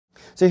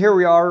So here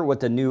we are with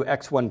the new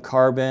X1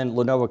 Carbon.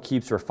 Lenovo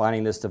keeps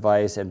refining this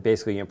device and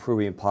basically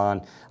improving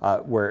upon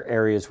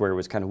areas where it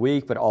was kind of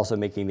weak, but also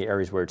making the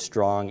areas where it's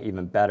strong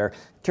even better.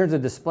 In terms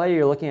of display,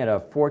 you're looking at a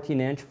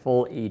 14-inch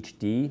full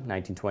HD,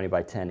 1920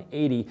 by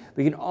 1080,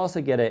 but you can also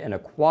get it in a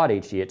quad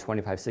HD at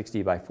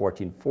 2560 by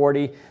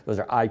 1440. Those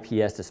are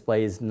IPS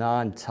displays,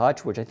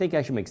 non-touch, which I think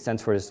actually makes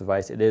sense for this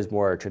device. It is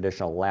more a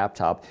traditional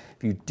laptop.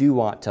 If you do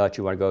want touch,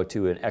 you want to go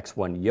to an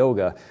X1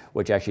 Yoga,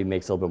 which actually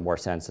makes a little bit more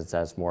sense since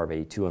that's more of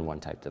a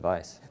two-in-one type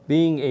device.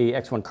 Being a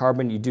X1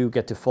 Carbon, you do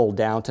get to fold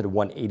down to the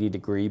 180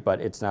 degree,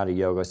 but it's not a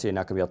Yoga, so you're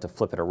not going to be able to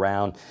flip it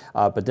around.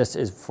 But this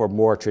is for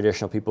more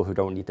traditional people who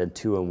don't need the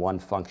two-in-one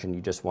function.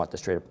 You just want the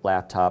straight-up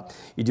laptop.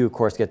 You do, of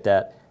course, get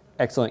that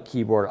excellent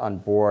keyboard on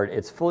board.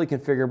 It's fully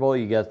configurable.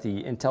 You get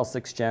the Intel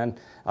 6th Gen.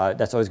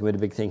 That's always going to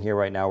be the big thing here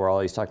right now. We're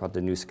always talking about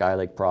the new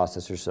Skylake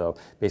processor, so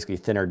basically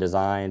thinner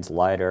designs,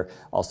 lighter,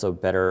 also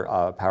better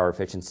power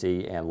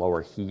efficiency and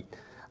lower heat.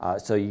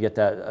 So you get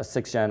that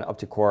 6th Gen up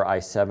to Core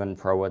i7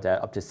 Pro with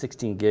that up to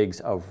 16 gigs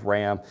of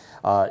RAM.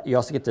 You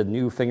also get the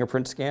new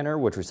Fingerprint Scanner,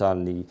 which was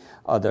on the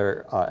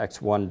other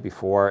X1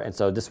 before. And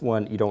so this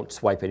one, you don't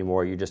swipe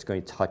anymore. You're just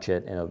going to touch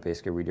it and it'll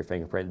basically read your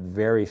fingerprint.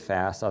 Very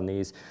fast on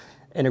these.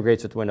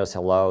 Integrates with Windows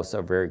Hello,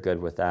 so very good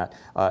with that.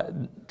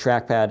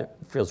 Trackpad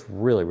feels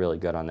really, really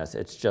good on this.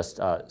 It's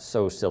just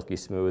so silky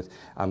smooth.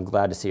 I'm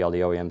glad to see all the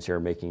OEMs here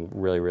making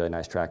really, really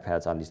nice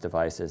trackpads on these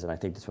devices, and I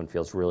think this one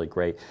feels really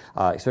great,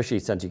 especially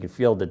since you can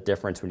feel the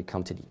difference when you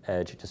come to the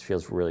edge. It just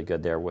feels really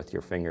good there with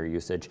your finger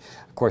usage.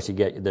 Of course, you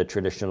get the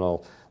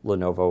traditional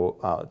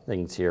Lenovo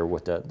things here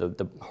with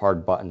the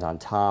hard buttons on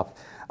top.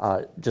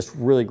 Just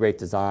really great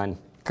design.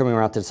 Coming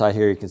around to the side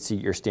here, you can see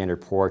your standard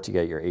ports. You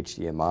get your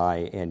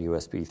HDMI and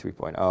USB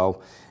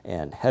 3.0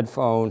 and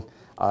headphone.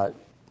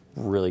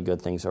 Really good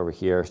things over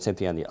here. Same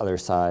thing on the other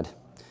side.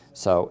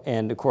 So,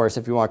 and of course,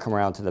 if you want to come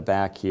around to the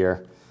back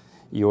here,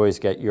 you always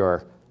get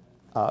your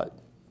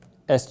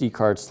SD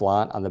card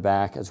slot on the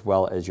back as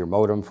well as your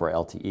modem for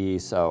LTE.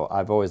 So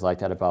I've always liked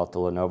that about the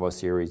Lenovo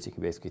series. You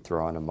can basically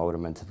throw on a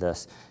modem into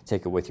this,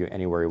 take it with you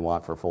anywhere you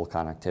want for full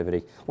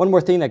connectivity. One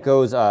more thing that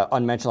goes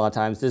unmentioned a lot of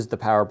times, this is the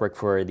power brick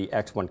for the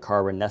X1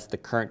 Carbon. That's the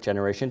current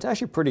generation. It's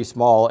actually pretty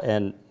small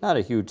and not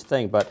a huge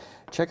thing, but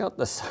check out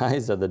the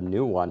size of the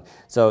new one.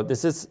 So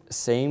this is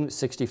same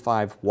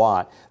 65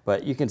 watt,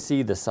 but you can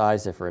see the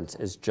size difference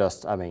is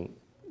just, I mean,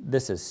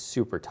 this is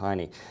super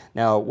tiny.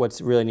 Now,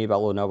 what's really neat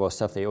about Lenovo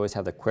stuff, they always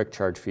have the quick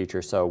charge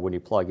feature. So when you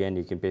plug in,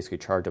 you can basically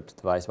charge up the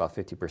device about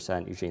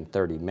 50%, usually in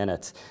 30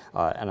 minutes.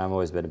 And I've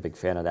always been a big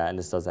fan of that, and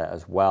this does that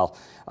as well.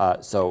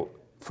 So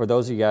for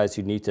those of you guys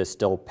who need to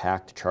still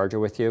pack the charger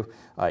with you,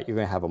 you're going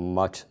to have a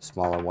much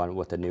smaller one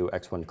with the new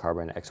X1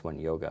 Carbon and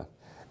X1 Yoga.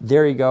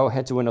 There you go.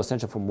 Head to Windows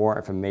Central for more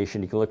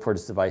information. You can look for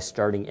this device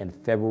starting in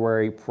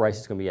February.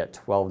 Price is going to be at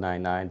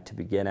 $1299 to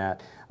begin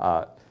at.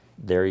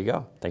 There you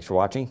go. Thanks for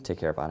watching. Take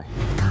care, Bonnie.